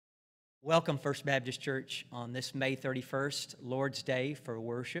Welcome, First Baptist Church, on this May 31st, Lord's Day for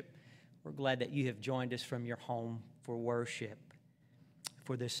worship. We're glad that you have joined us from your home for worship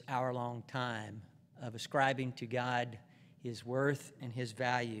for this hour-long time of ascribing to God His worth and His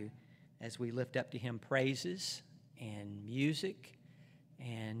value as we lift up to Him praises and music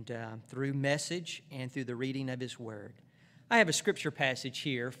and through message and through the reading of His Word. I have a scripture passage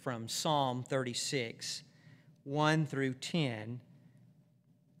here from Psalm 36, 1 through 10.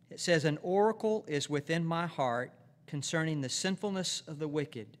 It says, "An oracle is within my heart concerning the sinfulness of the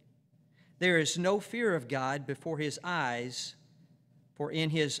wicked. There is no fear of God before His eyes, for in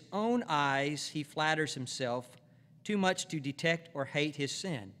His own eyes He flatters Himself too much to detect or hate his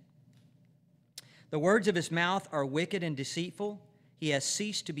sin. The words of His mouth are wicked and deceitful. He has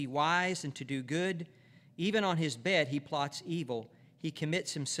ceased to be wise and to do good. Even on His bed He plots evil. He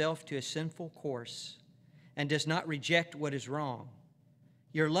commits himself to a sinful course and does not reject what is wrong.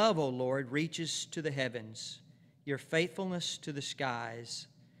 Your love, O Lord, reaches to the heavens, your faithfulness to the skies.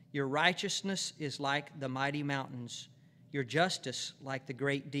 Your righteousness is like the mighty mountains, your justice like the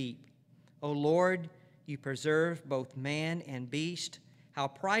great deep. O Lord, you preserve both man and beast. How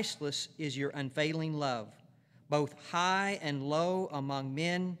priceless is your unfailing love. Both high and low among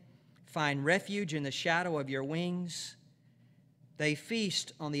men find refuge in the shadow of your wings. They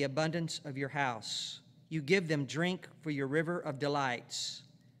feast on the abundance of your house. You give them drink for your river of delights.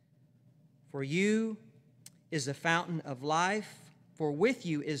 For you is the fountain of life. For with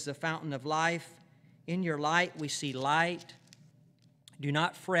you is the fountain of life. In your light we see light. Do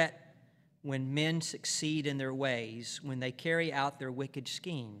not fret when men succeed in their ways, when they carry out their wicked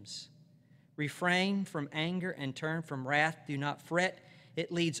schemes. Refrain from anger and turn from wrath. Do not fret.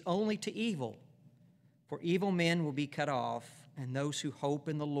 It leads only to evil. For evil men will be cut off, and those who hope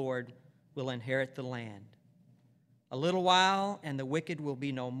in the Lord will inherit the land. A little while, and the wicked will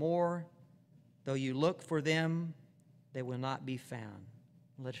be no more. Though you look for them, they will not be found."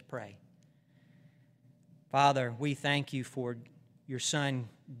 Let us pray. Father, we thank you for your Son,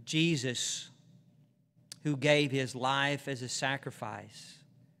 Jesus, who gave his life as a sacrifice,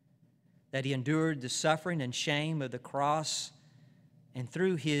 that he endured the suffering and shame of the cross, and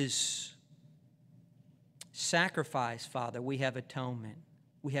through his sacrifice, Father, we have atonement.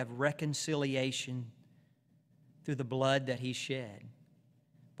 We have reconciliation through the blood that he shed.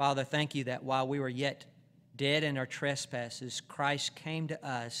 Father, thank you that while we were yet dead in our trespasses, Christ came to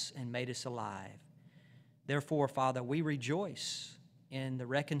us and made us alive. Therefore, Father, we rejoice in the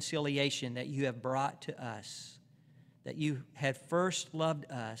reconciliation that you have brought to us, that you had first loved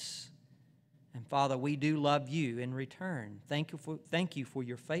us. And Father, we do love you in return. Thank you for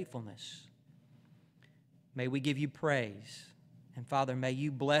your faithfulness. May we give you praise. And Father, may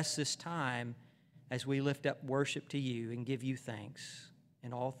you bless this time as we lift up worship to you and give you thanks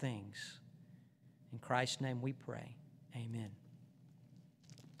in all things. In Christ's name we pray. Amen.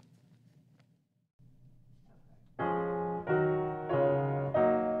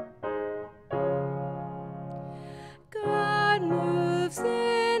 God moves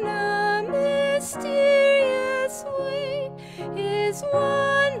in a mysterious way, His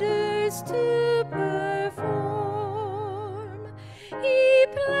wonders to perform. He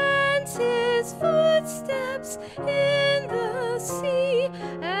plants His footsteps in the sea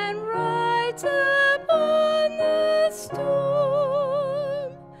and rides upon the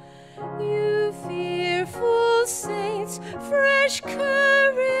storm. You fearful saints, fresh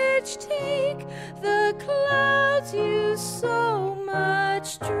courage take. The clouds you so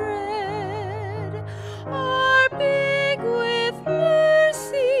much dread are big with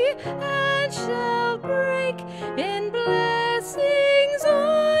mercy and shall break in blessings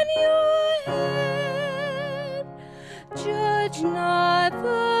on your head. Judge not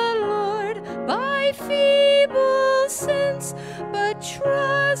the Lord by feeble sense, but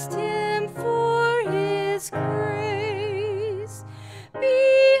trust Him for His grace.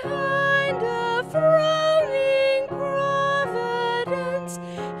 Behind a frowning providence,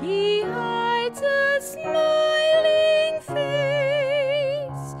 He hides a smiling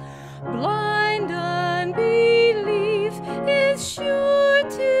face. Blind unbelief is sure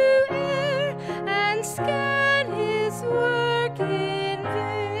to err and scan His work in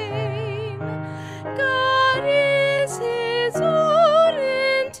vain. God is His own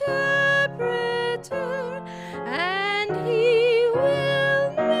interpreter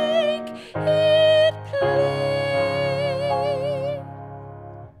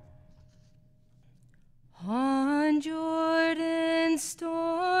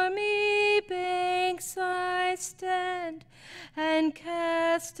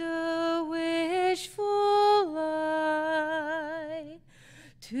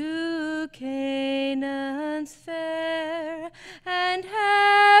to Canaan's fair and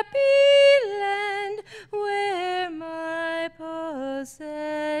happy land where my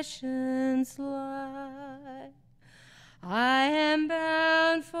possessions lie. I am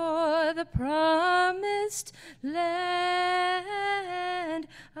bound for the promised land.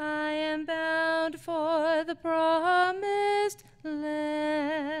 I am bound for the promised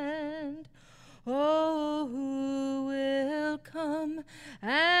land. Oh, who will come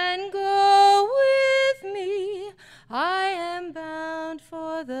and go with me? I am bound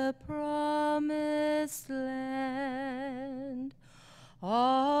for the promised land.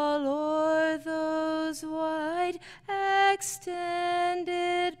 All o'er those wide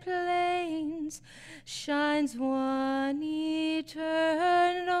extended plains shines one eternal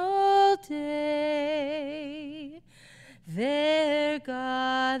day. There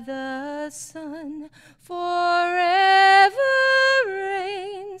God the Son forever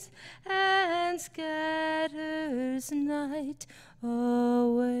reigns and scatters night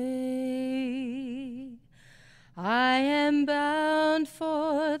away. I am bound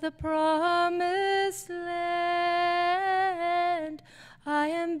for the promised land. I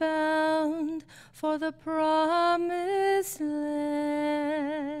am bound for the promised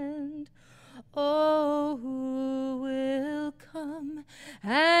land. Oh, who will come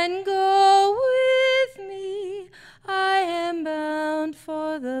and go with me? I am bound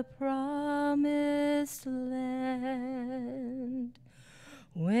for the promised land.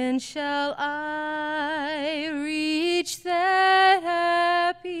 When shall I reach that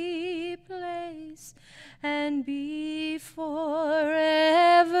happy place and be forever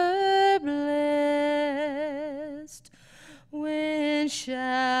blessed? When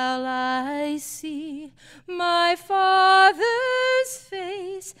shall I see my Father's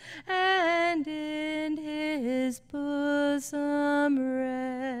face and in his bosom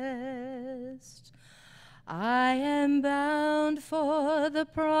rest? I am bound for the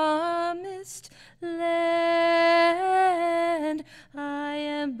promised land. I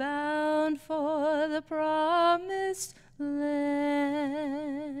am bound for the promised land.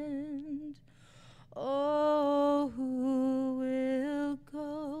 Oh, who will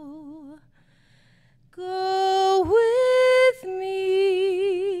go? Go with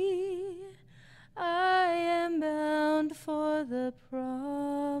me. I am bound for the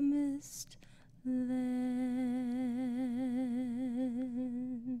promised land.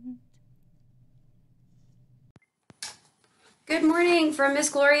 Good morning from Miss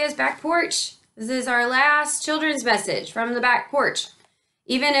Gloria's back porch. This is our last children's message from the back porch.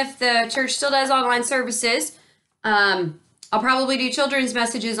 Even if the church still does online services, I'll probably do children's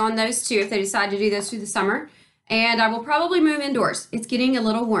messages on those too if they decide to do those through the summer. And I will probably move indoors. It's getting a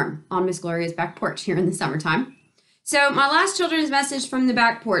little warm on Miss Gloria's back porch here in the summertime. So my last children's message from the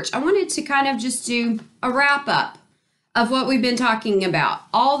back porch, I wanted to kind of just do a wrap up of what we've been talking about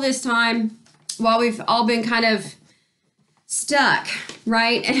all this time while we've all been kind of stuck,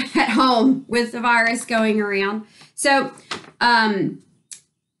 right, at home with the virus going around. So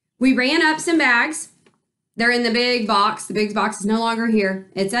we ran up some bags. They're in the big box. The big box is no longer here.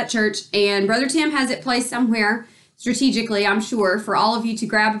 It's at church. And Brother Tim has it placed somewhere strategically, I'm sure, for all of you to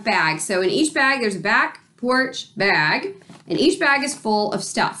grab a bag. So in each bag, there's a back porch bag, and each bag is full of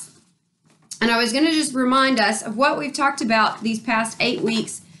stuff. And I was going to just remind us of what we've talked about these past 8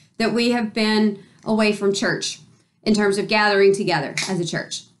 weeks that we have been away from church in terms of gathering together as a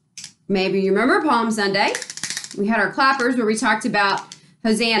church. Maybe you remember Palm Sunday. We had our clappers where we talked about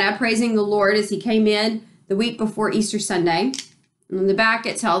Hosanna, praising the Lord as he came in the week before Easter Sunday. And on the back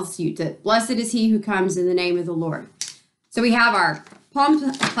it tells you that blessed is he who comes in the name of the Lord. So we have our palm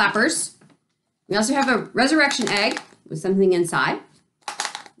clappers. We also have a resurrection egg with something inside.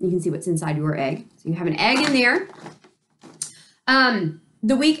 You can see what's inside your egg. So you have an egg in there.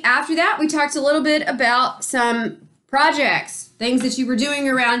 The week after that, we talked a little bit about some projects, things that you were doing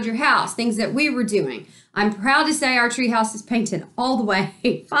around your house, things that we were doing. I'm proud to say our tree house is painted all the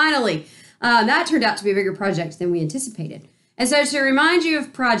way. Finally, that turned out to be a bigger project than we anticipated. And so to remind you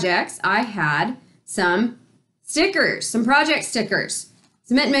of projects, I had some stickers, some project stickers,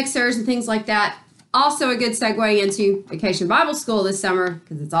 cement mixers and things like that. Also a good segue into Vacation Bible School this summer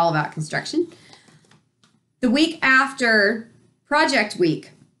because it's all about construction. The week after Project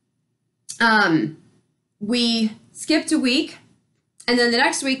Week, we skipped a week, and then the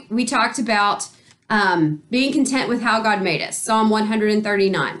next week we talked about being content with how God made us. Psalm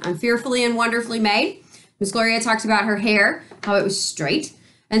 139. I'm fearfully and wonderfully made. Miss Gloria talked about her hair, how it was straight.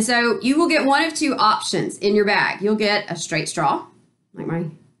 And so you will get one of two options in your bag. You'll get a straight straw, like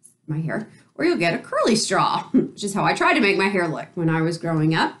my hair, or or you'll get a curly straw, which is how I tried to make my hair look when I was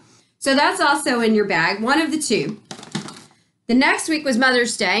growing up. So that's also in your bag, one of the two. The next week was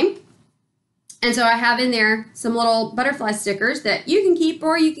Mother's Day. And so I have in there some little butterfly stickers that you can keep,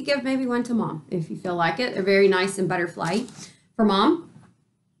 or you could give maybe one to Mom if you feel like it. They're very nice and butterfly for Mom.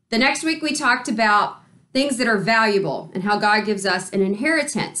 The next week we talked about things that are valuable and how God gives us an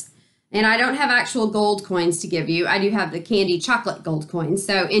inheritance. And I don't have actual gold coins to give you. I do have the candy chocolate gold coins.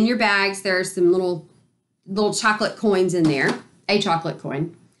 So in your bags, there's some little chocolate coins in there, a chocolate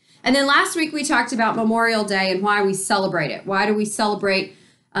coin. And then last week we talked about Memorial Day and why we celebrate it. Why do we celebrate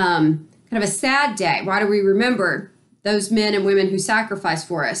kind of a sad day? Why do we remember those men and women who sacrificed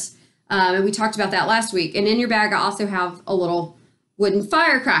for us? And we talked about that last week. And in your bag, I also have a little wooden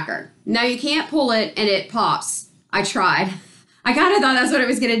firecracker. Now you can't pull it and it pops. I tried. I kind of thought that's what it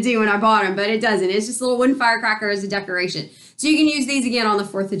was going to do when I bought them, but it doesn't. It's just a little wooden firecracker as a decoration. So you can use these again on the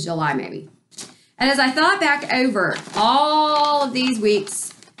 4th of July maybe. And as I thought back over all of these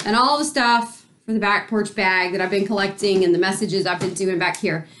weeks and all the stuff for the back porch bag that I've been collecting and the messages I've been doing back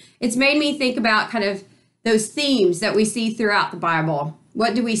here, it's made me think about kind of those themes that we see throughout the Bible.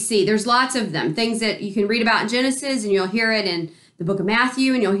 What do we see? There's lots of them. Things that you can read about in Genesis, and you'll hear it in the book of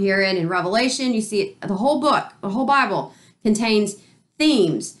Matthew, and you'll hear it in Revelation. You see it, the whole book, the whole Bible contains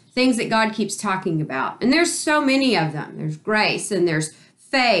themes, things that God keeps talking about. And there's so many of them. There's grace, and there's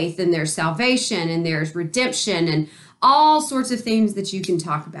faith, and there's salvation, and there's redemption, and all sorts of themes that you can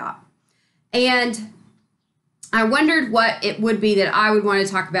talk about. And I wondered what it would be that I would want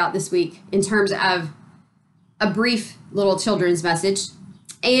to talk about this week in terms of a brief little children's message.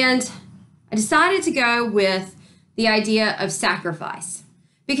 And I decided to go with the idea of sacrifice,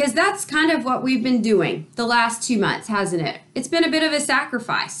 because that's kind of what we've been doing the last 2 months, hasn't it? It's been a bit of a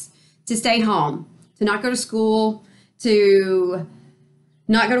sacrifice to stay home, to not go to school, to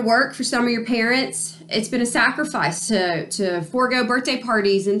not go to work for some of your parents. It's been a sacrifice to forego birthday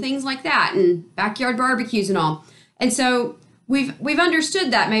parties and things like that, and backyard barbecues and all. And so we've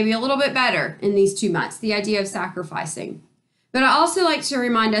understood that maybe a little bit better in these 2 months, the idea of sacrificing. But I also like to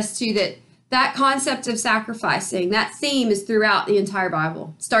remind us too that concept of sacrificing, that theme is throughout the entire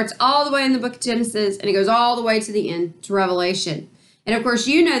Bible. It starts all the way in the book of Genesis, and it goes all the way to the end, to Revelation. And of course,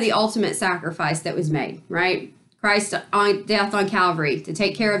 you know the ultimate sacrifice that was made, right? Christ's death on Calvary to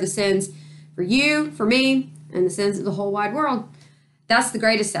take care of the sins for you, for me, and the sins of the whole wide world. That's the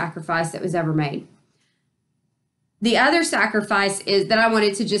greatest sacrifice that was ever made. The other sacrifice is that I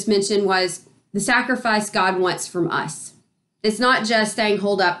wanted to just mention was the sacrifice God wants from us. It's not just staying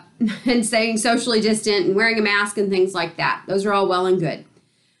holed up and staying socially distant and wearing a mask and things like that. Those are all well and good.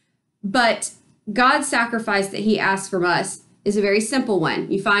 But God's sacrifice that he asks from us is a very simple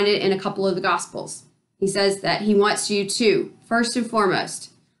one. You find it in a couple of the Gospels. He says that he wants you to, first and foremost,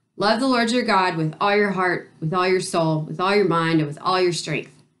 love the Lord your God with all your heart, with all your soul, with all your mind, and with all your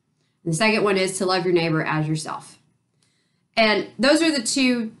strength. And the second one is to love your neighbor as yourself. And those are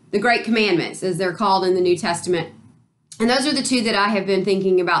the great commandments, as they're called in the New Testament. And those are the two that I have been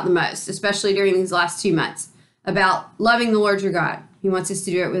thinking about the most, especially during these last 2 months, about loving the Lord your God. He wants us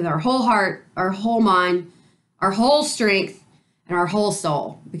to do it with our whole heart, our whole mind, our whole strength, and our whole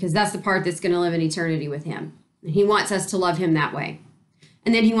soul, because that's the part that's going to live in eternity with him. And he wants us to love him that way.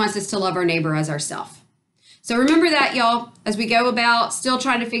 And then he wants us to love our neighbor as ourselves. So remember that, y'all, as we go about still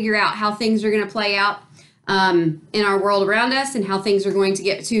trying to figure out how things are going to play out in our world around us, and how things are going to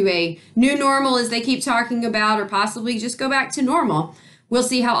get to a new normal, as they keep talking about, or possibly just go back to normal. We'll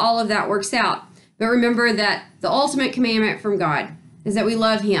see how all of that works out. But remember that the ultimate commandment from God is that we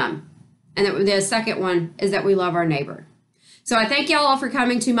love him. And that the second one is that we love our neighbor. So I thank y'all all for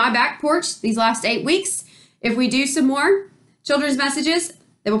coming to my back porch these last 8 weeks. If we do some more children's messages,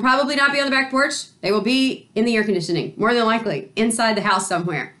 they will probably not be on the back porch. They will be in the air conditioning, more than likely inside the house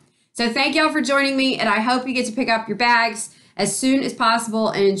somewhere. So thank y'all for joining me, and I hope you get to pick up your bags as soon as possible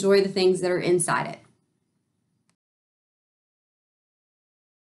and enjoy the things that are inside it.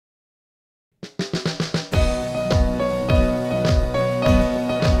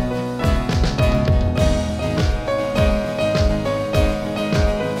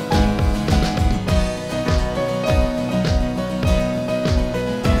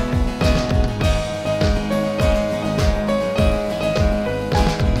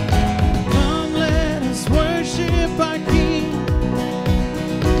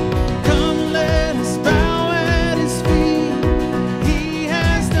 Come, let us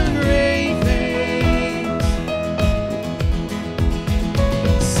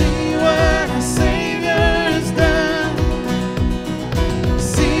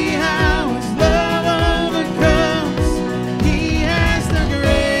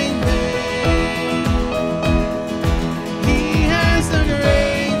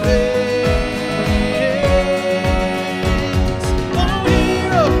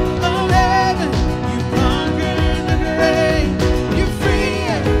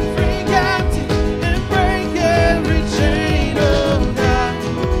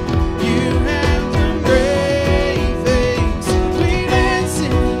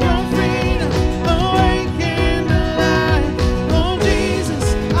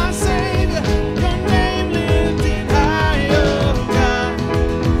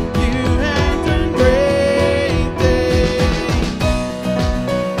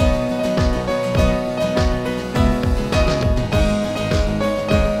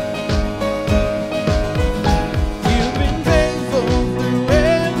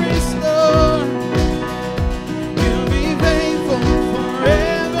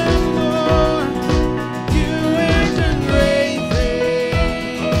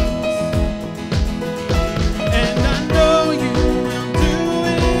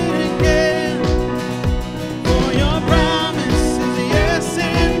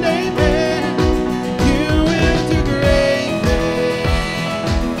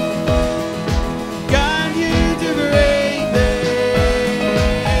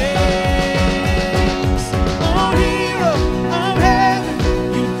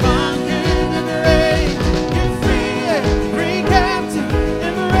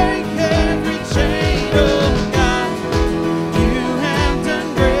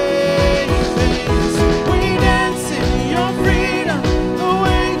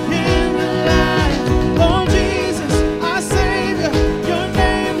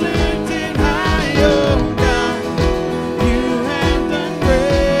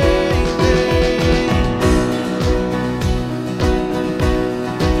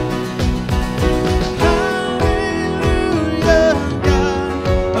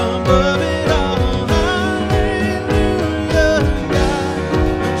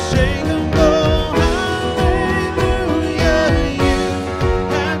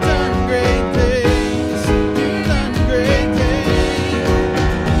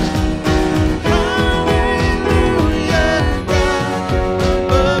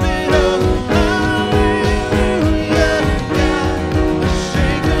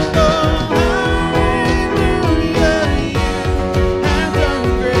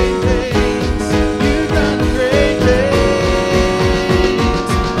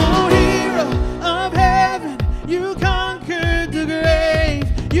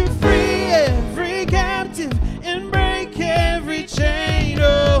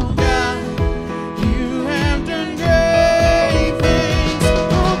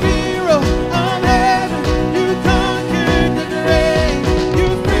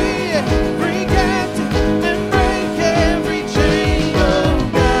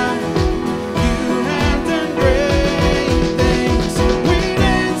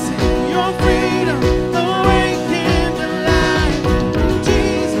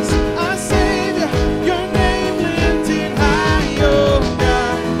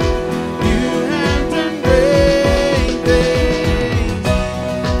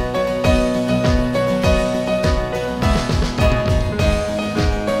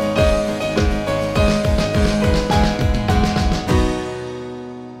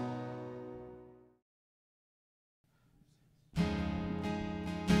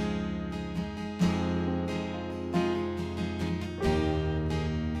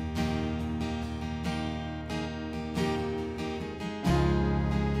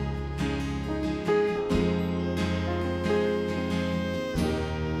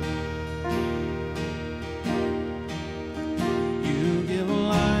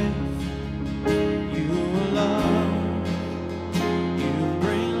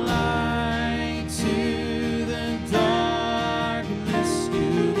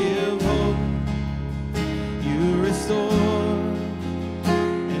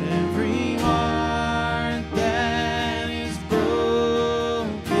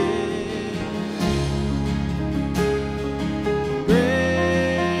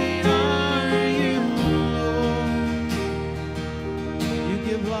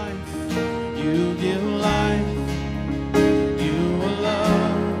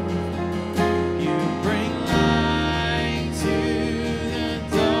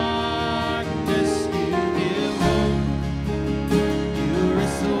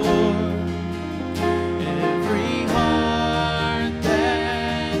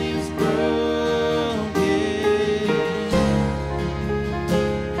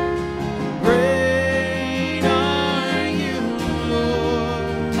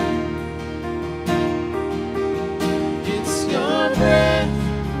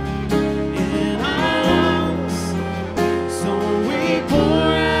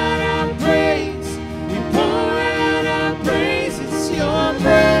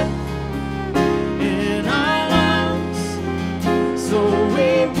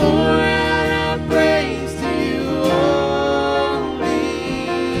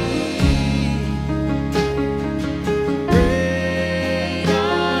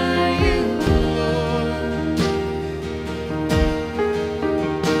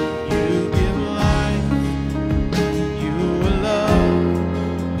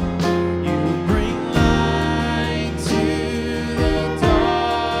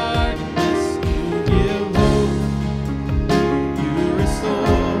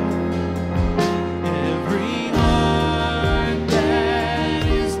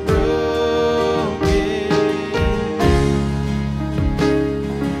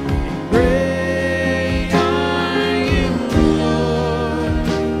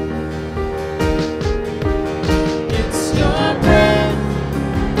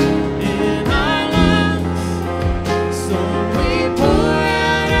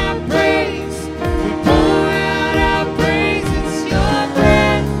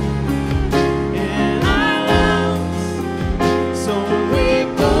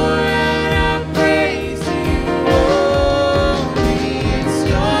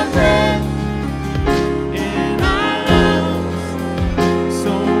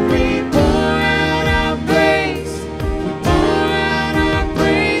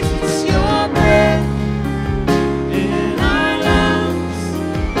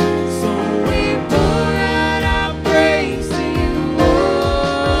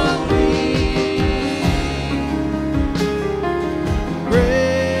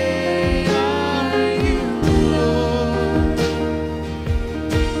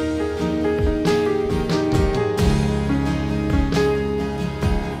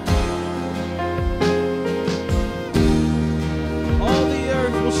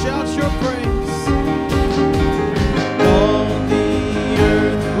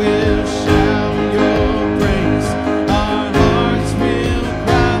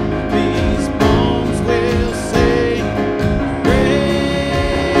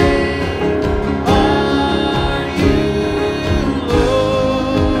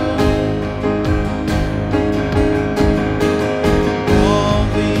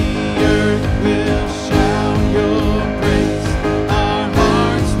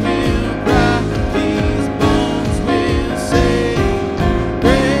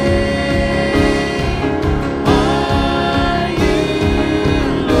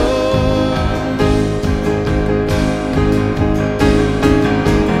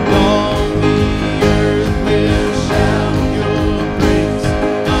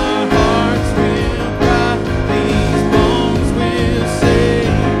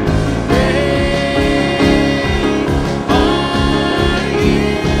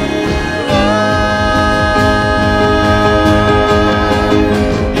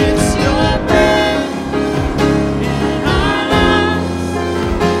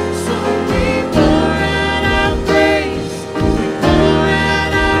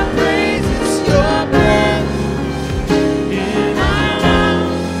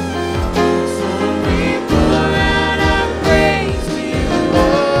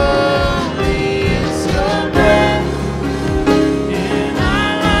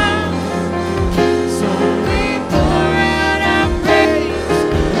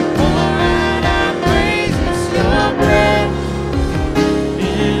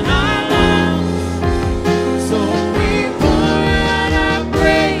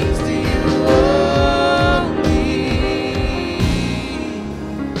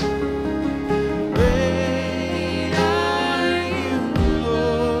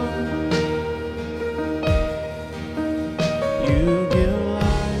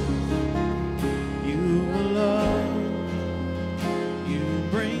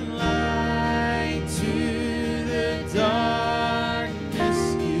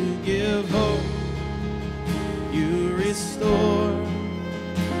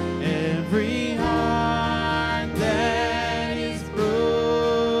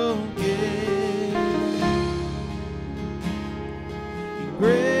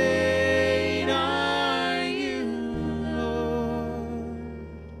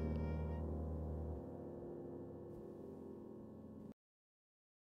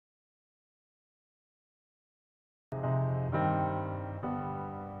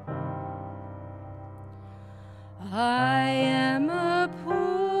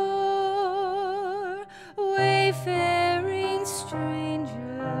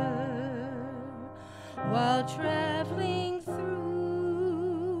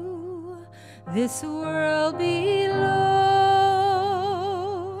this world below.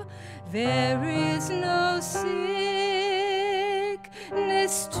 There is no sickness,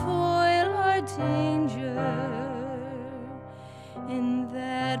 toil, or danger in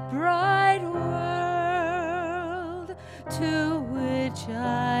that bright world to which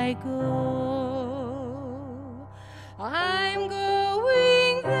I go. I'm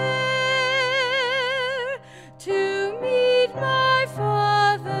going there to meet my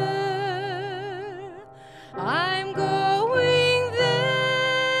Father. I'm going there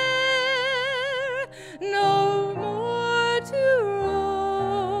no more to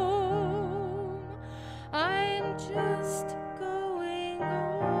roam. I'm just going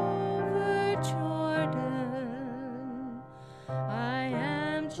over Jordan. I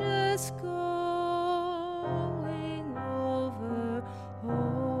am just going over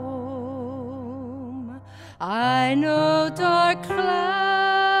home. I know dark clouds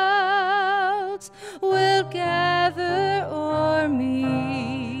will gather o'er me.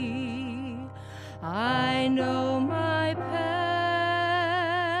 I know my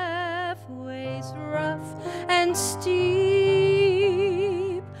pathway's rough and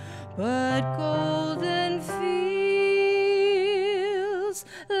steep, but golden fields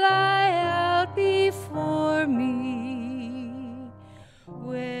lie out before me,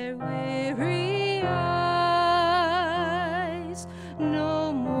 where weary eyes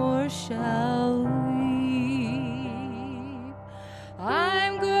no more shall weep.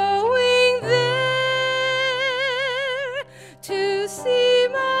 I'm going there to see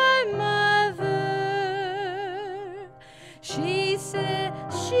my mother. She said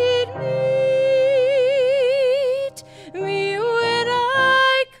she'd meet me when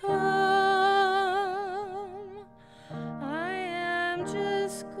I come. I am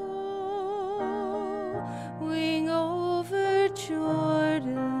just going over Jordan.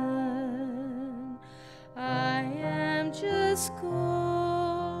 I am just going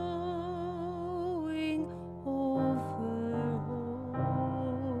over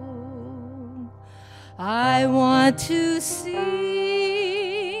home. I want to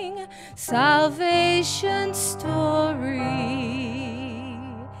sing salvation's story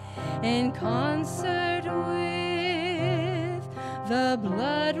in concert with the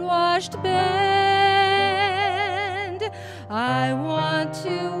blood-washed band. I want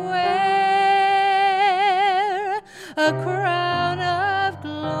to wear a crown of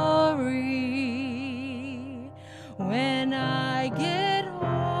glory when I get home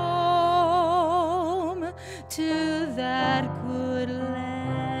to that good land.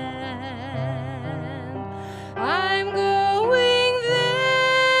 I'm going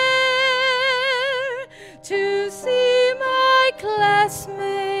there to see my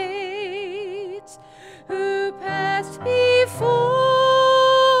classmates who passed before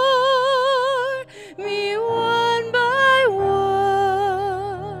me one by one.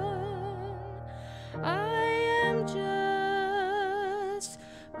 I am just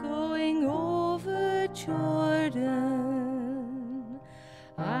going over Jordan.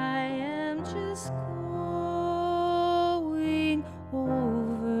 I am just going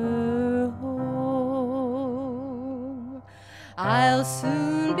over home. I'll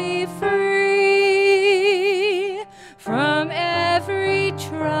soon be free from every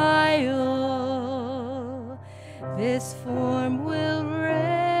trial. This form will rest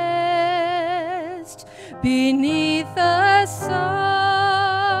beneath the sod.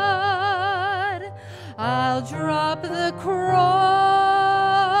 I'll drop the cross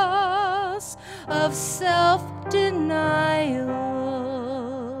of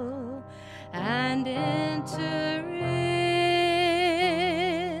self-denial and enter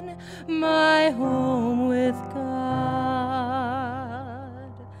in my home with God.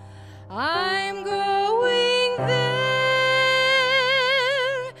 I'm going there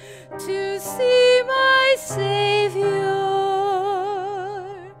to see my Savior,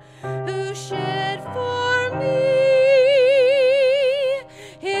 who shed for me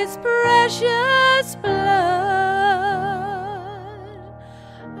his precious blood.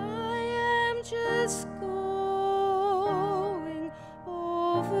 I am just going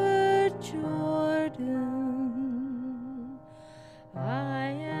over Jordan. I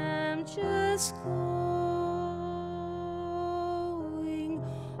am just going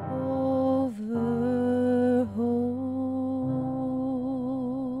over home.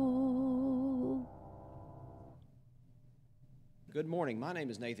 Good morning. My name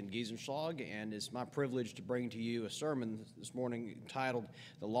is Nathan Giesenschlag, and it's my privilege to bring to you a sermon this morning entitled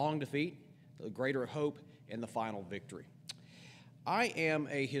The Long Defeat, The Greater Hope, and the Final Victory. I am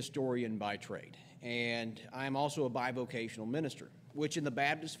a historian by trade, and I am also a bivocational minister. which in the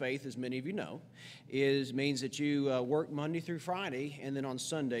Baptist faith, as many of you know, means that you work Monday through Friday, and then on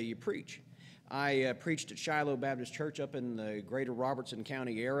Sunday you preach. I preached at Shiloh Baptist Church up in the greater Robertson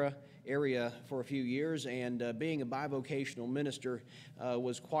County area for a few years, and being a bivocational minister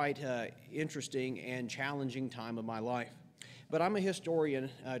was quite interesting and challenging time of my life. But I'm a historian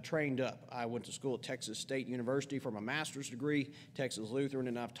trained up. I went to school at Texas State University for my master's degree, Texas Lutheran,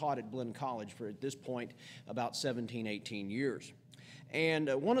 and I've taught at Blinn College for, at this point, about 17, 18 years. And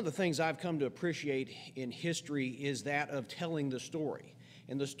one of the things I've come to appreciate in history is that of telling the story.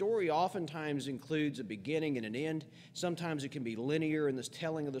 And the story oftentimes includes a beginning and an end. Sometimes it can be linear in this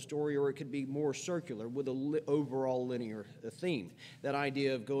telling of the story, or it could be more circular with an overall linear theme. That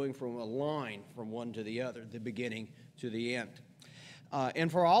idea of going from a line from one to the other, the beginning to the end. And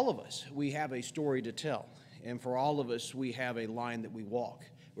for all of us, we have a story to tell. And for all of us, we have a line that we walk.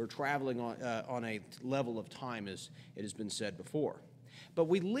 We're traveling on a level of time, as it has been said before. But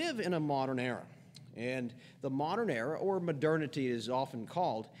we live in a modern era. And the modern era, or modernity as often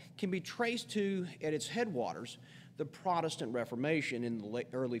called, can be traced to, at its headwaters, the Protestant Reformation in the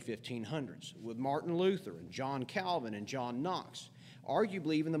early 1500s, with Martin Luther and John Calvin and John Knox.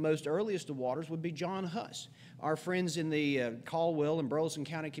 Arguably, even the most earliest of waters would be John Huss. Our friends in the Caldwell and Burleson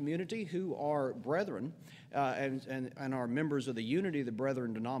County community, who are brethren and are members of the Unity of the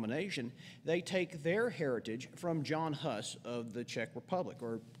Brethren denomination, they take their heritage from John Huss of the Czech Republic,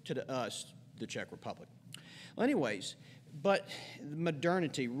 or to us, the Czech Republic. Well, anyways, but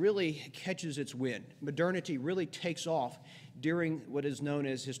modernity really catches its wind. Modernity really takes off during what is known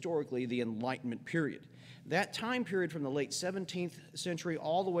as historically the Enlightenment period. That time period from the late 17th century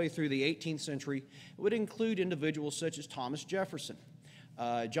all the way through the 18th century would include individuals such as Thomas Jefferson,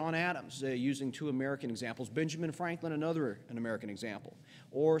 John Adams, using two American examples, Benjamin Franklin, an American example,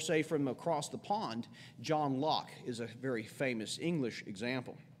 or say from across the pond, John Locke is a very famous English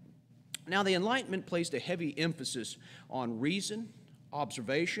example. Now, the Enlightenment placed a heavy emphasis on reason,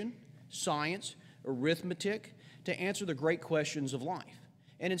 observation, science, arithmetic to answer the great questions of life.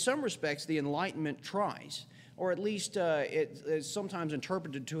 And in some respects, the Enlightenment tries, or at least it is sometimes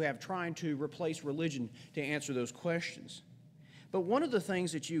interpreted to have tried to replace religion to answer those questions. But one of the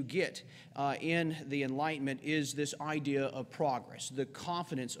things that you get in the Enlightenment is this idea of progress, the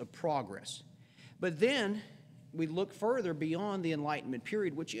confidence of progress. But then we look further beyond the Enlightenment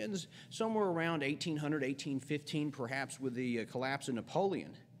period, which ends somewhere around 1800, 1815, perhaps with the collapse of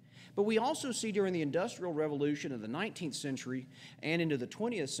Napoleon. But we also see during the Industrial Revolution of the 19th century and into the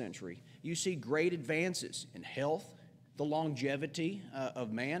 20th century, you see great advances in health, the longevity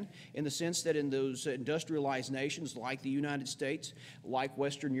of man, in the sense that in those industrialized nations like the United States, like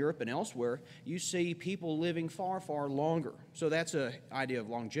Western Europe and elsewhere, you see people living far, far longer. So that's an idea of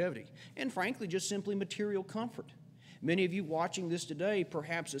longevity. And frankly, just simply material comfort. Many of you watching this today,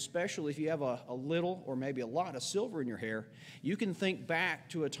 perhaps especially if you have a little or maybe a lot of silver in your hair, you can think back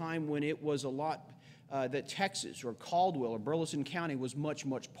to a time when it was a lot that Texas or Caldwell or Burleson County was much,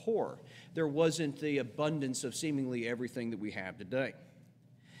 much poorer. There wasn't the abundance of seemingly everything that we have today.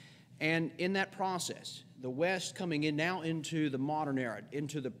 And in that process, the West coming in now into the modern era,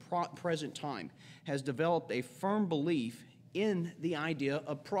 into the present time, has developed a firm belief in the idea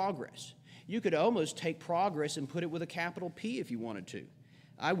of progress. You could almost take progress and put it with a capital P if you wanted to.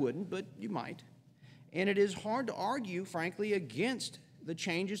 I wouldn't, but you might. And it is hard to argue, frankly, against the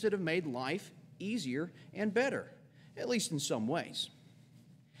changes that have made life easier and better, at least in some ways.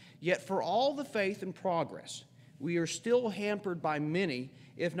 Yet for all the faith and progress, we are still hampered by many,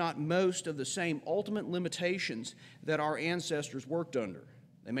 if not most, of the same ultimate limitations that our ancestors worked under.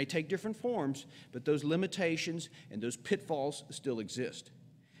 They may take different forms, but those limitations and those pitfalls still exist.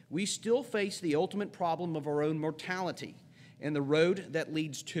 We still face the ultimate problem of our own mortality and the road that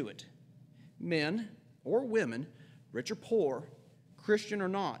leads to it. Men or women, rich or poor, Christian or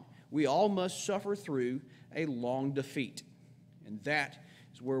not, we all must suffer through a long defeat. And that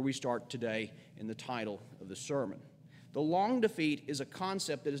is where we start today in the title of the sermon. The long defeat is a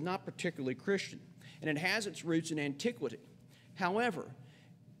concept that is not particularly Christian, and it has its roots in antiquity. However,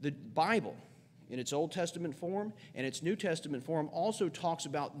 the Bible, in its Old Testament form and its New Testament form, also talks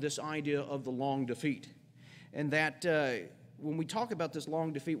about this idea of the long defeat. And that when we talk about this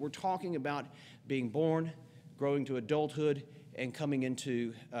long defeat, we're talking about being born, growing to adulthood, and coming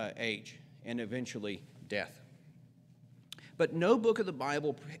into age, and eventually death. But no book of the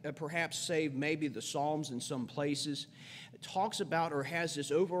Bible, perhaps save maybe the Psalms in some places, talks about or has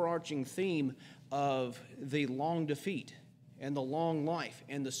this overarching theme of the long defeat and the long life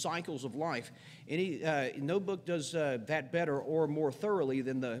and the cycles of life. No book does that better or more thoroughly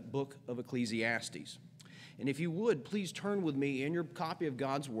than the book of Ecclesiastes. And if you would, please turn with me in your copy of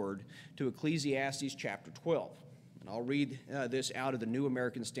God's Word to Ecclesiastes chapter 12. And I'll read this out of the New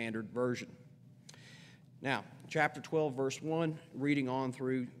American Standard Version. Now, chapter 12, verse 1, reading on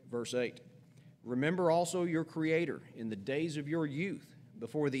through verse 8. Remember also your Creator in the days of your youth,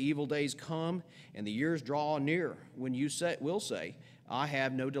 before the evil days come and the years draw near, when you will say, I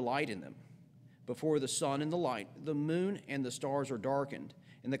have no delight in them. Before the sun and the light, the moon and the stars are darkened,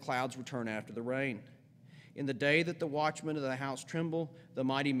 and the clouds return after the rain. In the day that the watchmen of the house tremble, the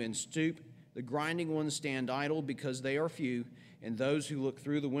mighty men stoop, the grinding ones stand idle because they are few, and those who look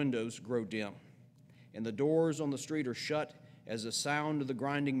through the windows grow dim. And the doors on the street are shut as the sound of the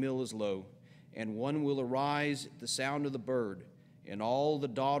grinding mill is low, and one will arise at the sound of the bird, and all the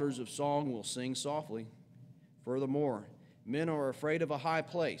daughters of song will sing softly. Furthermore, men are afraid of a high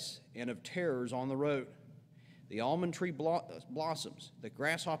place and of terrors on the road. The almond tree blossoms, the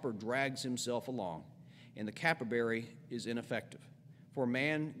grasshopper drags himself along, and the caperberry is ineffective. For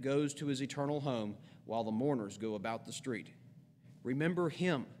man goes to his eternal home, while the mourners go about the street. Remember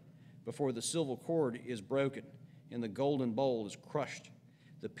him before the silver cord is broken, and the golden bowl is crushed.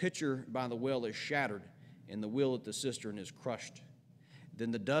 The pitcher by the well is shattered, and the wheel at the cistern is crushed.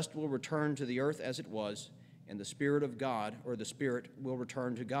 Then the dust will return to the earth as it was, and the Spirit of God, or the Spirit, will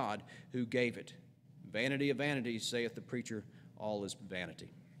return to God who gave it. Vanity of vanities, saith the preacher, all is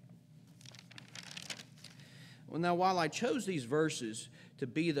vanity. Well, now, while I chose these verses to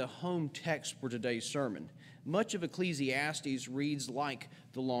be the home text for today's sermon, much of Ecclesiastes reads like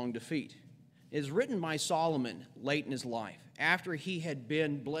the long defeat. It is written by Solomon late in his life, after he had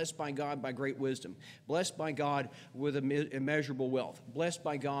been blessed by God by great wisdom, blessed by God with immeasurable wealth, blessed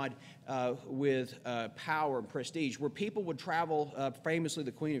by God with power and prestige, where people would travel, famously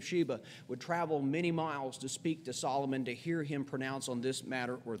the Queen of Sheba, would travel many miles to speak to Solomon, to hear him pronounce on this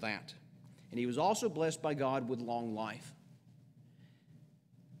matter or that. And he was also blessed by God with long life.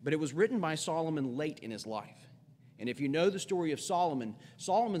 But it was written by Solomon late in his life. And if you know the story of Solomon,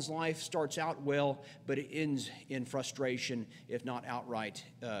 Solomon's life starts out well, but it ends in frustration, if not outright,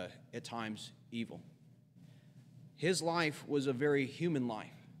 at times, evil. His life was a very human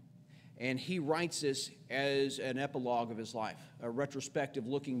life. And he writes this as an epilogue of his life, a retrospective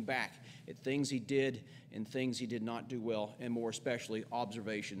looking back at things he did and things he did not do well, and more especially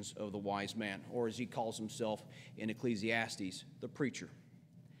observations of the wise man, or as he calls himself in Ecclesiastes, the preacher.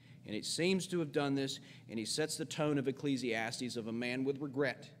 And it seems to have done this, and he sets the tone of Ecclesiastes of a man with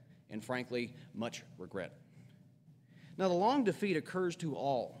regret, and frankly, much regret. Now, the long defeat occurs to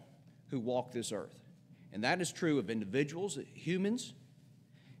all who walk this earth, and that is true of individuals, humans.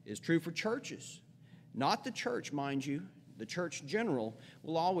 It is true for churches. Not the church, mind you. The church general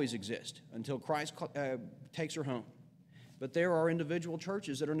will always exist until Christ takes her home. But there are individual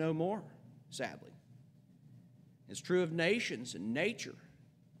churches that are no more, sadly. It's true of nations and nature.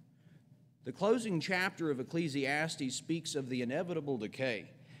 The closing chapter of Ecclesiastes speaks of the inevitable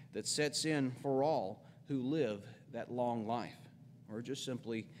decay that sets in for all who live that long life, or just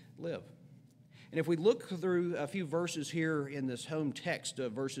simply live. And if we look through a few verses here in this home text,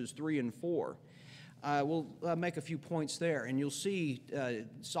 verses 3 and 4, we'll make a few points there, and you'll see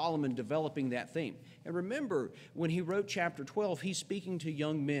Solomon developing that theme. And remember, when he wrote chapter 12, he's speaking to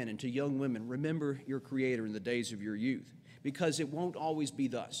young men and to young women. Remember your Creator in the days of your youth, because it won't always be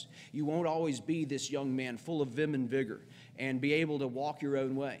thus. You won't always be this young man full of vim and vigor and be able to walk your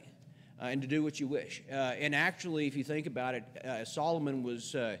own way and to do what you wish. And actually, if you think about it, Solomon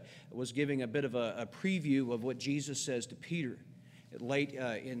was giving a bit of a preview of what Jesus says to Peter late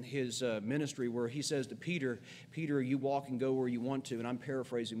in his ministry, where he says to Peter, Peter, you walk and go where you want to. And I'm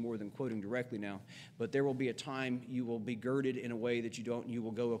paraphrasing more than quoting directly now. But there will be a time you will be girded in a way that you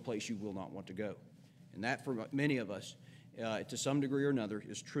will go a place you will not want to go. And that, for many of us, to some degree or another,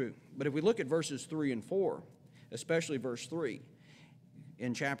 is true. But if we look at verses 3 and 4, especially verse 3,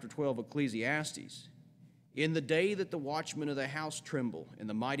 in chapter 12 of Ecclesiastes, in the day that the watchmen of the house tremble and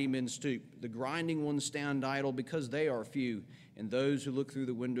the mighty men stoop, the grinding ones stand idle because they are few, and those who look through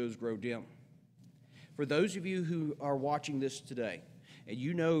the windows grow dim. For those of you who are watching this today, and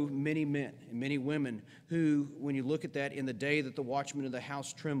you know many men and many women who, when you look at that, in the day that the watchmen of the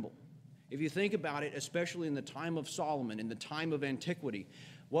house tremble, if you think about it, especially in the time of Solomon, in the time of antiquity,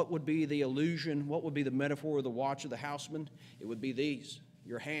 what would be the illusion, what would be the metaphor of the watch of the houseman? It would be these,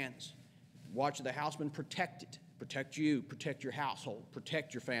 your hands. Watch of the houseman, protect it. Protect you, protect your household,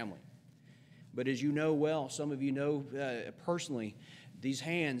 protect your family. But as you know well, some of you know personally, these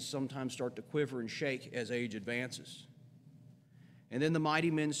hands sometimes start to quiver and shake as age advances. And then the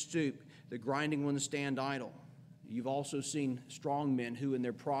mighty men stoop, the grinding ones stand idle. You've also seen strong men who in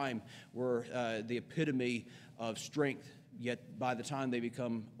their prime were the epitome of strength, yet by the time they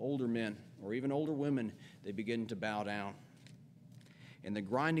become older men or even older women, they begin to bow down. And the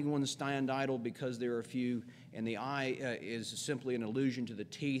grinding ones stand idle because there are few, and the eye is simply an allusion to the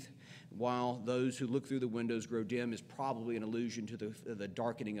teeth, while those who look through the windows grow dim is probably an allusion to the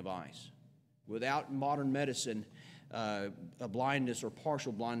darkening of eyes. Without modern medicine, a blindness or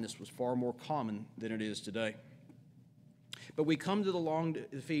partial blindness was far more common than it is today. But we come to the long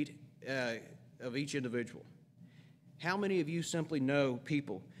defeat of each individual. How many of you simply know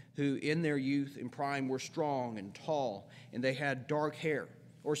people who in their youth and prime were strong and tall and they had dark hair,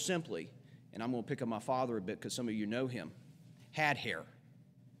 or simply, and I'm going to pick on my father a bit because some of you know him, had hair?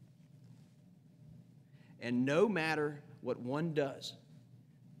 And no matter what one does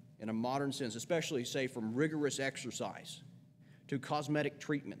in a modern sense, especially say from rigorous exercise to cosmetic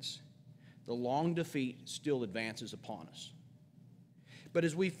treatments, the long defeat still advances upon us. But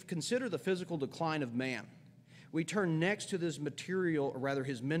as we consider the physical decline of man, we turn next to this material, or rather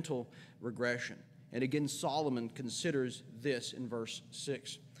his mental regression. And again, Solomon considers this in verse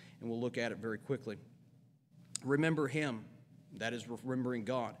 6, and we'll look at it very quickly. Remember him, that is remembering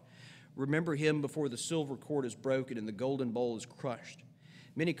God. Remember him before the silver cord is broken and the golden bowl is crushed.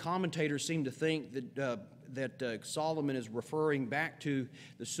 Many commentators seem to think that Solomon is referring back to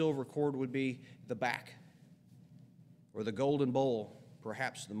the silver cord would be the back, or the golden bowl,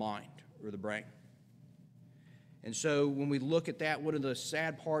 perhaps the mind or the brain. And so when we look at that, one of the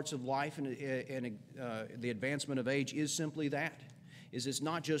sad parts of life and the advancement of age is simply that, is it's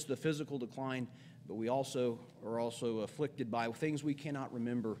not just the physical decline, but we also are afflicted by things we cannot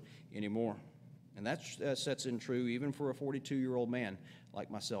remember anymore. And that sets in true even for a 42-year-old man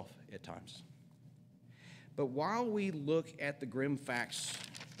like myself at times. But while we look at the grim facts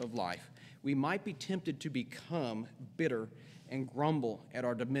of life, we might be tempted to become bitter and grumble at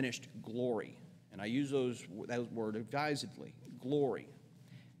our diminished glory. And I use that word advisedly, glory.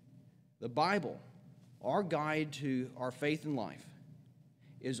 The Bible, our guide to our faith in life,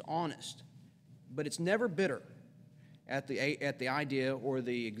 is honest, but it's never bitter at the idea or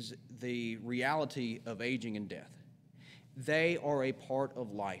the reality of aging and death. They are a part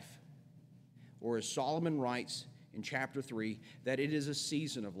of life. Or as Solomon writes in chapter 3, that it is a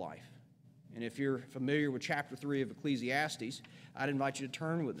season of life. And if you're familiar with chapter 3 of Ecclesiastes, I'd invite you to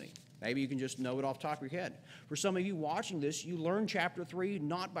turn with me. Maybe you can just know it off the top of your head. For some of you watching this, you learn chapter 3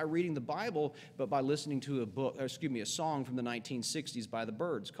 not by reading the Bible, but by listening to a song from the 1960s by the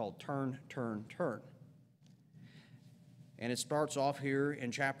Byrds called Turn, Turn, Turn. And it starts off here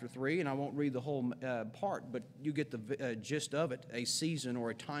in chapter 3, and I won't read the whole part, but you get the gist of it, a season or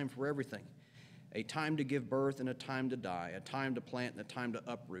a time for everything. A time to give birth and a time to die, a time to plant and a time to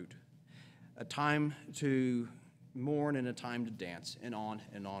uproot, a time to mourn and a time to dance, and on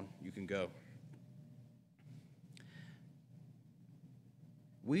you can go.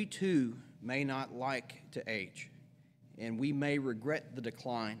 We too may not like to age, and we may regret the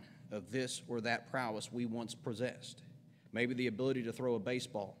decline of this or that prowess we once possessed. Maybe the ability to throw a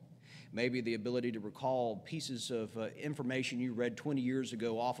baseball, maybe the ability to recall pieces of information you read 20 years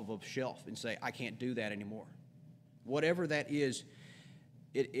ago off of a shelf and say, I can't do that anymore. Whatever that is,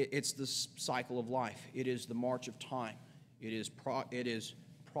 it's the cycle of life. It is the march of time. It is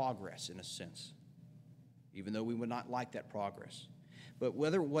progress in a sense, even though we would not like that progress. But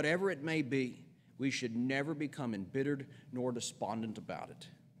whatever it may be, we should never become embittered nor despondent about it,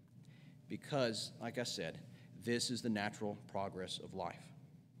 because, like I said, this is the natural progress of life.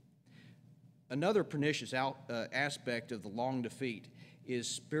 Another pernicious aspect of the long defeat is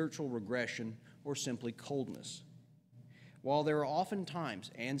spiritual regression, or simply coldness. While there are often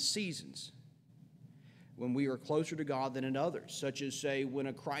times and seasons when we are closer to God than in others, such as, say, when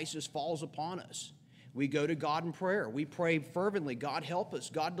a crisis falls upon us, we go to God in prayer. We pray fervently, God help us,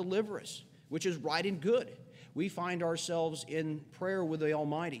 God deliver us, which is right and good. We find ourselves in prayer with the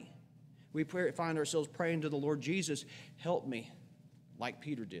Almighty. We find ourselves praying to the Lord Jesus, help me, like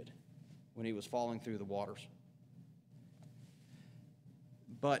Peter did when he was falling through the waters.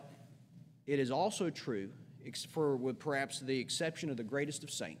 But it is also true, with perhaps the exception of the greatest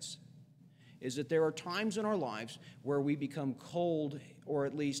of saints, is that there are times in our lives where we become cold, or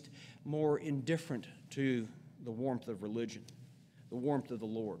at least more indifferent to the warmth of religion, the warmth of the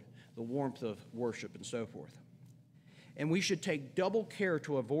Lord, the warmth of worship, and so forth. And we should take double care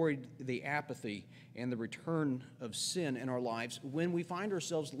to avoid the apathy and the return of sin in our lives when we find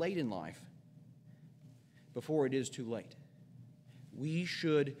ourselves late in life, before it is too late. We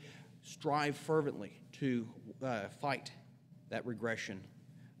should strive fervently to fight that regression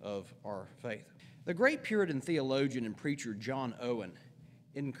of our faith. The great Puritan theologian and preacher John Owen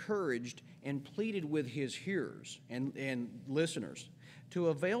encouraged and pleaded with his hearers and listeners to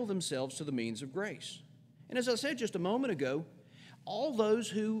avail themselves to the means of grace. And as I said just a moment ago, all those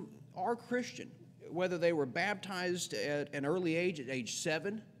who are Christian, whether they were baptized at an early age, at age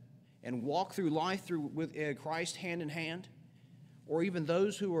 7, and walk through life with Christ hand in hand, or even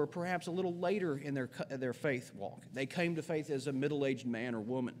those who are perhaps a little later in their faith walk. They came to faith as a middle-aged man or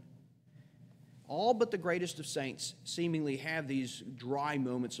woman. All but the greatest of saints seemingly have these dry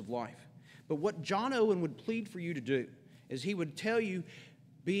moments of life. But what John Owen would plead for you to do is he would tell you,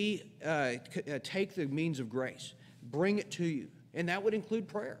 take the means of grace, bring it to you, and that would include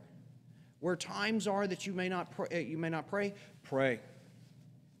prayer. Where times are that you may not pray, pray.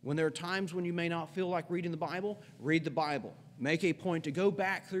 When there are times when you may not feel like reading the Bible, read the Bible. Make a point to go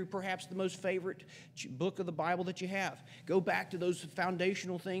back through perhaps the most favorite book of the Bible that you have. Go back to those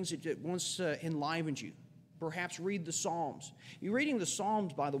foundational things that once enlivened you. Perhaps read the Psalms. Reading the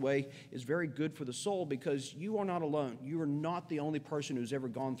Psalms, by the way, is very good for the soul because you are not alone. You are not the only person who's ever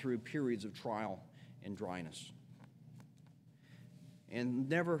gone through periods of trial and dryness. And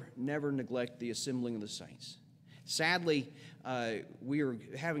never neglect the assembling of the saints. Sadly, we are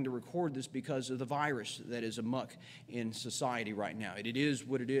having to record this because of the virus that is amuck in society right now. It is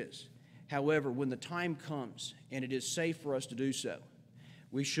what it is. However, when the time comes and it is safe for us to do so,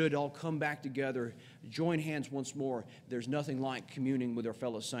 we should all come back together, join hands once more. There's nothing like communing with our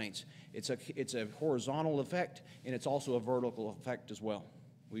fellow saints. It's a horizontal effect, and it's also a vertical effect as well.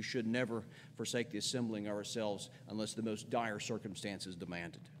 We should never forsake the assembling of ourselves unless the most dire circumstances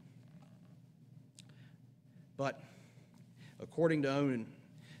demand it. But according to Owen,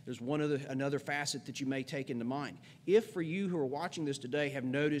 there's another facet that you may take into mind. If for you who are watching this today have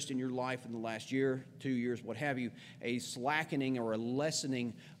noticed in your life in the last year, 2 years, what have you, a slackening or a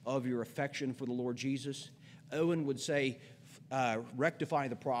lessening of your affection for the Lord Jesus, Owen would say, rectify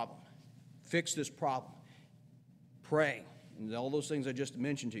the problem. Fix this problem. Pray. And all those things I just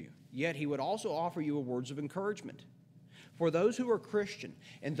mentioned to you. Yet he would also offer you words of encouragement. For those who are Christian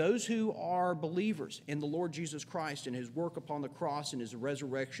and those who are believers in the Lord Jesus Christ and his work upon the cross and his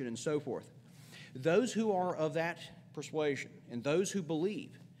resurrection and so forth, those who are of that persuasion and those who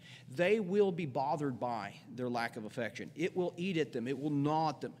believe, they will be bothered by their lack of affection. It will eat at them. It will gnaw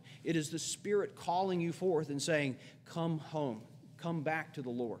at them. It is the Spirit calling you forth and saying, come home. Come back to the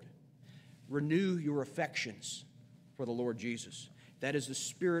Lord. Renew your affections for the Lord Jesus. That is the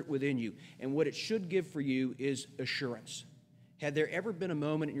Spirit within you. And what it should give for you is assurance. Had there ever been a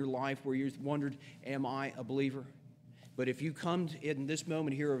moment in your life where you wondered, am I a believer? But if you come in this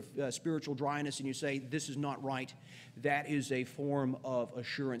moment here of spiritual dryness and you say, this is not right, that is a form of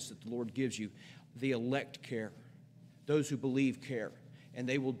assurance that the Lord gives you. The elect care. Those who believe care. And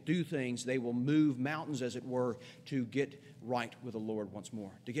they will do things, they will move mountains, as it were, to get right with the Lord once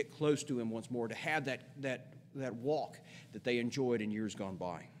more, to get close to him once more, to have that walk that they enjoyed in years gone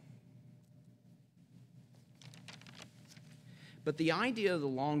by. But the idea of the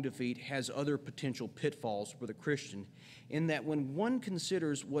long defeat has other potential pitfalls for the Christian in that when one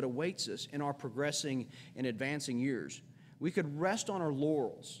considers what awaits us in our progressing and advancing years, we could rest on our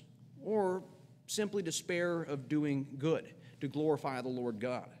laurels or simply despair of doing good to glorify the Lord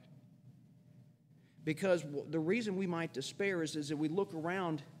God. Because the reason we might despair is that we look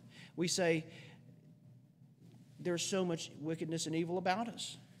around, we say, there's so much wickedness and evil about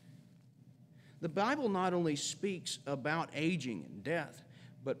us. The Bible not only speaks about aging and death,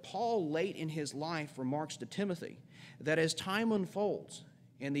 but Paul late in his life remarks to Timothy that as time unfolds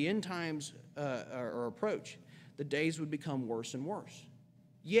and the end times are approach, the days would become worse and worse.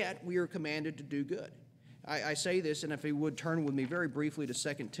 Yet we are commanded to do good. I say this, and if you would turn with me very briefly to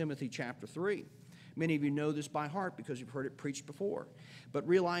 2 Timothy chapter 3. Many of you know this by heart because you've heard it preached before. But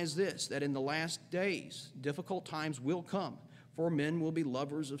realize this, that in the last days, difficult times will come. For men will be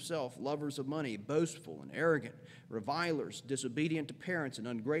lovers of self, lovers of money, boastful and arrogant, revilers, disobedient to parents and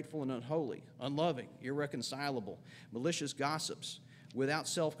ungrateful and unholy, unloving, irreconcilable, malicious gossips, without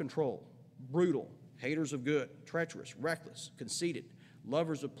self-control, brutal, haters of good, treacherous, reckless, conceited,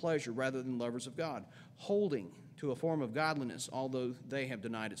 lovers of pleasure rather than lovers of God, holding to a form of godliness, although they have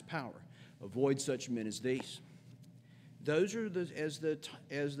denied its power. Avoid such men as these. Those are as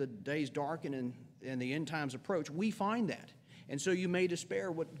the days darken and the end times approach, we find that. And so you may despair,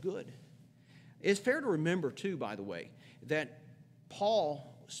 what good? It's fair to remember, too, by the way, that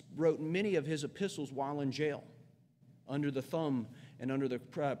Paul wrote many of his epistles while in jail, under the thumb and under the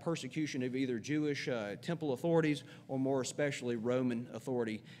persecution of either Jewish temple authorities or more especially Roman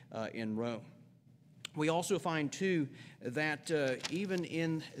authority in Rome. We also find, too, that even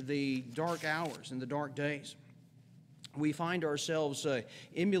in the dark hours, in the dark days, we find ourselves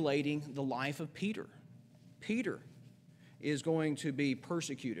emulating the life of Peter. Peter is going to be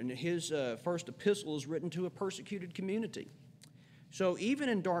persecuted, and his first epistle is written to a persecuted community. So even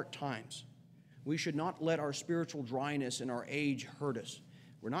in dark times, we should not let our spiritual dryness and our age hurt us.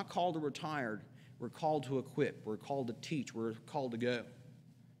 We're not called to retire. We're called to equip. We're called to teach. We're called to go.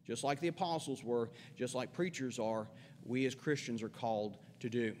 Just like the apostles were, just like preachers are, we as Christians are called to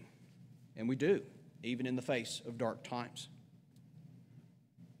do. And we do, even in the face of dark times.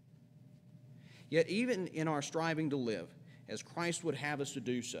 Yet even in our striving to live as Christ would have us to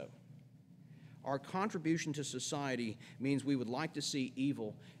do so, our contribution to society means we would like to see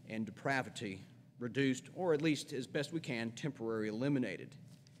evil and depravity reduced, or at least as best we can, temporarily eliminated.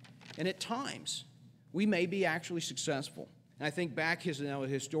 And at times, we may be actually successful. And I think back, as a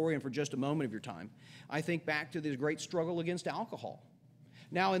historian for just a moment of your time, I think back to this great struggle against alcohol.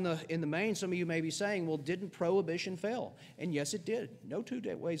 Now, in the main, some of you may be saying, well, didn't prohibition fail? And yes, it did. No two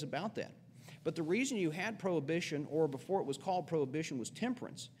ways about that. But the reason you had prohibition, or before it was called prohibition, was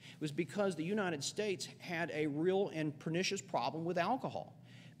temperance, was because the United States had a real and pernicious problem with alcohol.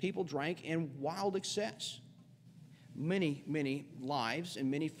 People drank in wild excess. Many, many lives and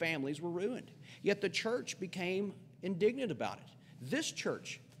many families were ruined. Yet the church became indignant about it. This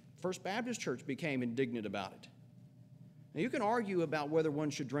church, First Baptist Church, became indignant about it. Now, you can argue about whether one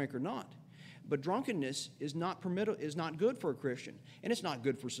should drink or not, but drunkenness is not good for a Christian, and it's not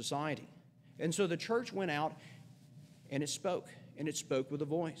good for society. And so the church went out and it spoke with a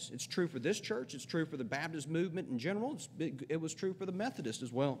voice. It's true for this church. It's true for the Baptist movement in general. It was true for the Methodists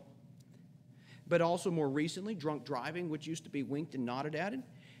as well. But also more recently, drunk driving, which used to be winked and nodded at,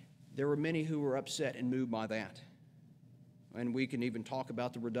 there were many who were upset and moved by that. And we can even talk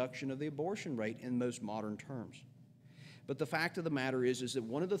about the reduction of the abortion rate in most modern terms. But the fact of the matter is that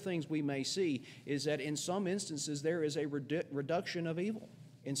one of the things we may see is that in some instances there is a reduction of evil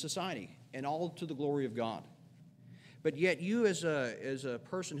in society, and all to the glory of God. But yet you as a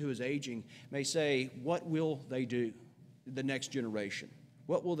person who is aging may say, what will they do, the next generation?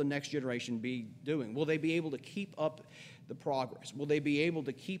 What will the next generation be doing? Will they be able to keep up the progress? Will they be able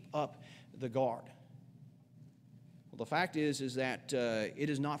to keep up the guard? Well, the fact is that it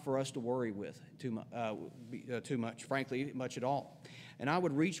is not for us to worry with too much, frankly, much at all. And I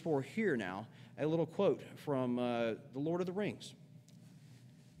would reach for here now a little quote from The Lord of the Rings.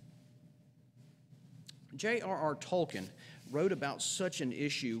 J.R.R. Tolkien wrote about such an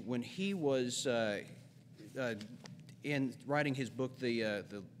issue when he was in writing his book, the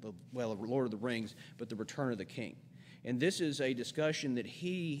Lord of the Rings, but The Return of the King. And this is a discussion that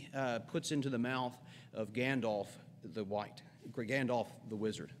he puts into the mouth of Gandalf the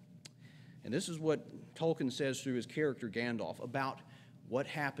Wizard. And this is what Tolkien says through his character Gandalf about what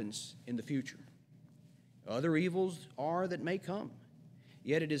happens in the future. Other evils are that may come.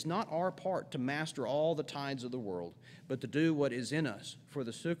 Yet it is not our part to master all the tides of the world, but to do what is in us for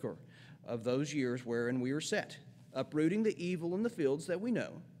the succor of those years wherein we are set, uprooting the evil in the fields that we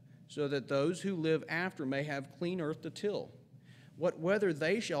know, so that those who live after may have clean earth to till. What weather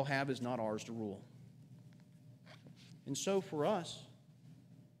they shall have is not ours to rule. And so for us,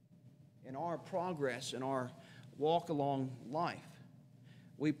 in our progress, in our walk along life,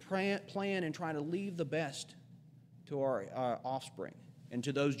 we plan and try to leave the best to our offspring and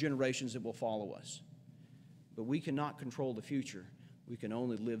to those generations that will follow us. But we cannot control the future. We can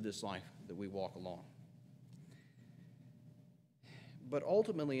only live this life that we walk along. But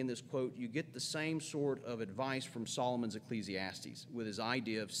ultimately in this quote, you get the same sort of advice from Solomon's Ecclesiastes with his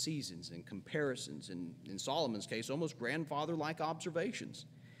idea of seasons and comparisons, and in Solomon's case, almost grandfather-like observations.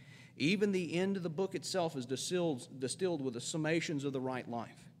 Even the end of the book itself is distilled with the summations of the right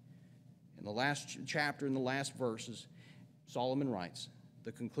life. In the last chapter, in the last verses, Solomon writes,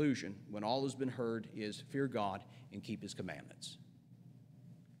 the conclusion, when all has been heard, is fear God and keep his commandments.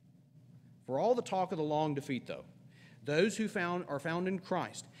 For all the talk of the long defeat, though, those who are found in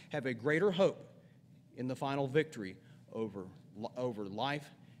Christ have a greater hope in the final victory over life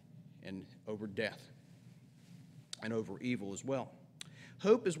and over death and over evil as well.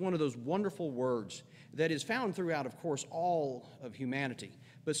 Hope is one of those wonderful words that is found throughout, of course, all of humanity,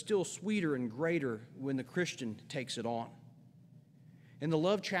 but still sweeter and greater when the Christian takes it on. In the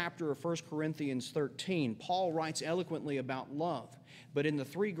love chapter of 1 Corinthians 13, Paul writes eloquently about love, but in the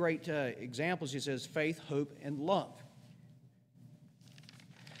three great examples, he says faith, hope, and love.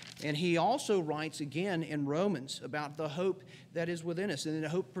 And he also writes again in Romans about the hope that is within us, and that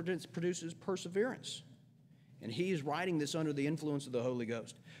hope produces perseverance. And he is writing this under the influence of the Holy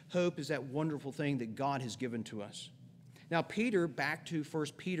Ghost. Hope is that wonderful thing that God has given to us. Now, Peter, back to 1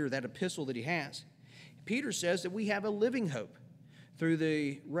 Peter, that epistle that he has, Peter says that we have a living hope through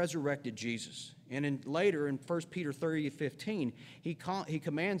the resurrected Jesus. And later in 1 Peter 3:15, he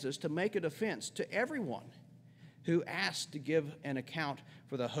commands us to make a defense to everyone who asks to give an account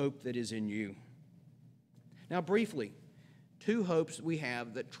for the hope that is in you. Now, briefly, two hopes we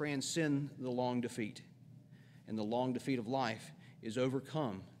have that transcend the long defeat. And the long defeat of life is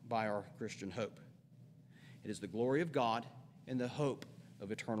overcome by our Christian hope. It is the glory of God and the hope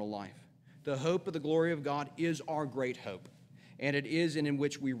of eternal life. The hope of the glory of God is our great hope, and it is in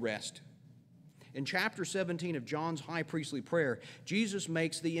which we rest. In chapter 17 of John's high priestly prayer, Jesus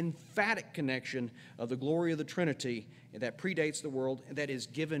makes the emphatic connection of the glory of the Trinity that predates the world and that is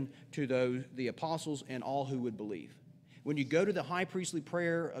given to the apostles and all who would believe. When you go to the high priestly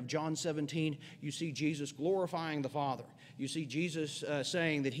prayer of John 17, you see Jesus glorifying the Father. You see Jesus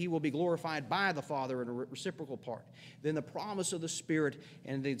saying that he will be glorified by the Father in a reciprocal part. Then the promise of the Spirit,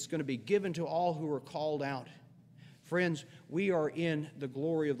 and it's going to be given to all who are called out. Friends, we are in the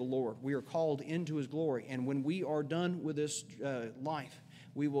glory of the Lord. We are called into his glory. And when we are done with this life,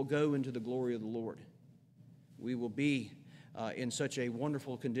 we will go into the glory of the Lord. We will be in such a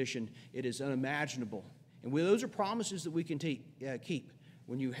wonderful condition, it is unimaginable. And those are promises that we can keep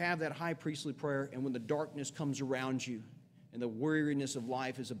when you have that high priestly prayer and when the darkness comes around you and the weariness of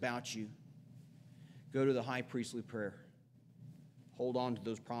life is about you. Go to the high priestly prayer. Hold on to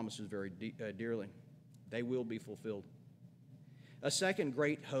those promises very dearly. They will be fulfilled. A second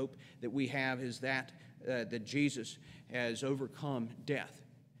great hope that we have is that Jesus has overcome death,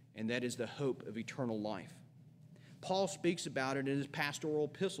 and that is the hope of eternal life. Paul speaks about it in his pastoral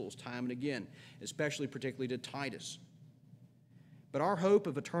epistles time and again, particularly to Titus. But our hope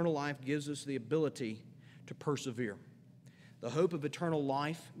of eternal life gives us the ability to persevere. The hope of eternal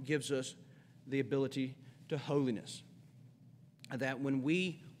life gives us the ability to holiness. That when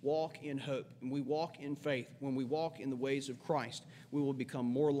we walk in hope, and we walk in faith, when we walk in the ways of Christ, we will become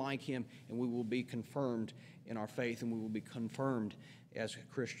more like him, and we will be confirmed in our faith, and we will be confirmed as a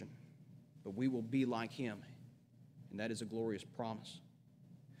Christian. But we will be like him, and that is a glorious promise.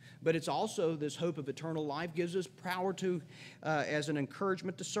 But it's also, this hope of eternal life gives us power to, as an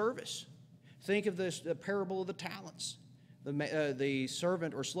encouragement to service. Think of this parable of the talents. The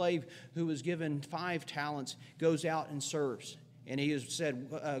servant or slave who was given 5 talents goes out and serves. And he has said,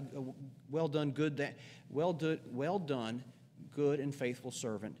 well done, good and faithful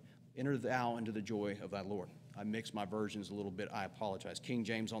servant. Enter thou into the joy of thy Lord. I mixed my versions a little bit. I apologize. King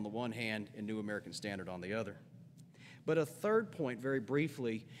James on the one hand and New American Standard on the other. But a third point, very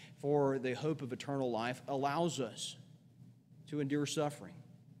briefly, for the hope of eternal life allows us to endure suffering.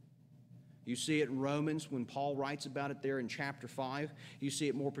 You see it in Romans when Paul writes about it there in chapter 5. You see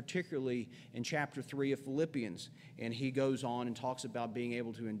it more particularly in chapter 3 of Philippians. And he goes on and talks about being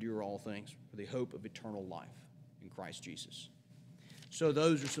able to endure all things for the hope of eternal life in Christ Jesus. So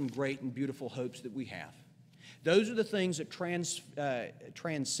those are some great and beautiful hopes that we have. Those are the things that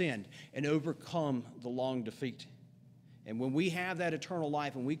transcend and overcome the long defeat. And when we have that eternal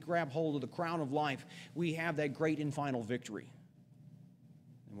life and we grab hold of the crown of life, we have that great and final victory.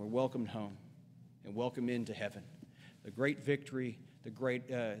 And we're welcomed home and welcomed into heaven. The great victory, the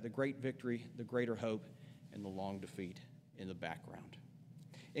greater hope, and the long defeat in the background.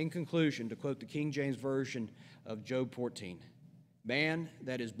 In conclusion, to quote the King James Version of Job 14, man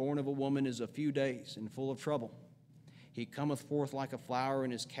that is born of a woman is a few days and full of trouble. He cometh forth like a flower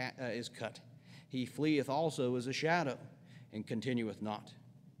and is cut. He fleeth also as a shadow and continueth not.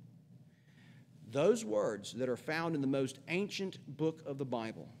 Those words that are found in the most ancient book of the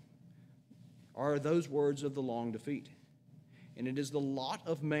Bible are those words of the long defeat. And it is the lot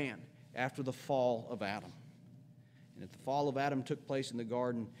of man after the fall of Adam. And if the fall of Adam took place in the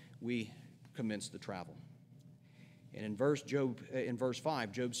garden, we commenced the travel. And in verse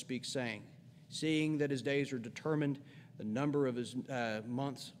 5, Job speaks saying, seeing that his days are determined, the number of his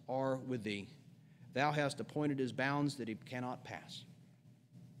months are with thee. Thou hast appointed his bounds that he cannot pass.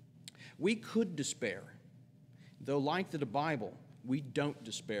 We could despair, though like the Bible, we don't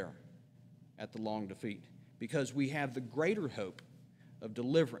despair at the long defeat because we have the greater hope of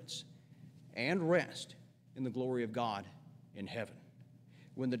deliverance and rest in the glory of God in heaven.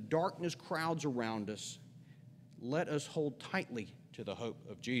 When the darkness crowds around us, let us hold tightly to the hope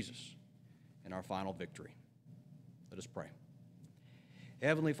of Jesus and our final victory. Let us pray.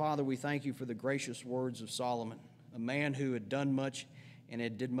 Heavenly Father, we thank you for the gracious words of Solomon, a man who had done much and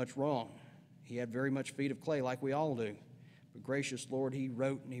had did much wrong. He had very much feet of clay like we all do. But gracious Lord, he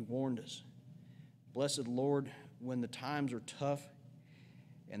wrote and he warned us. Blessed Lord, when the times are tough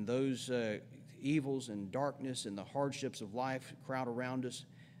and those evils and darkness and the hardships of life crowd around us,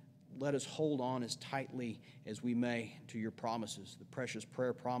 let us hold on as tightly as we may to your promises, the precious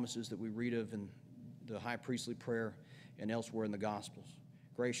prayer promises that we read of in the high priestly prayer and elsewhere in the Gospels.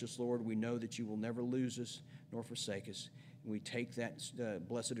 Gracious Lord, we know that you will never lose us nor forsake us. And we take that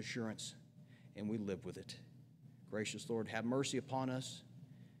blessed assurance and we live with it. Gracious Lord, have mercy upon us.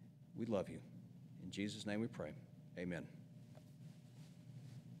 We love you. In Jesus' name we pray. Amen.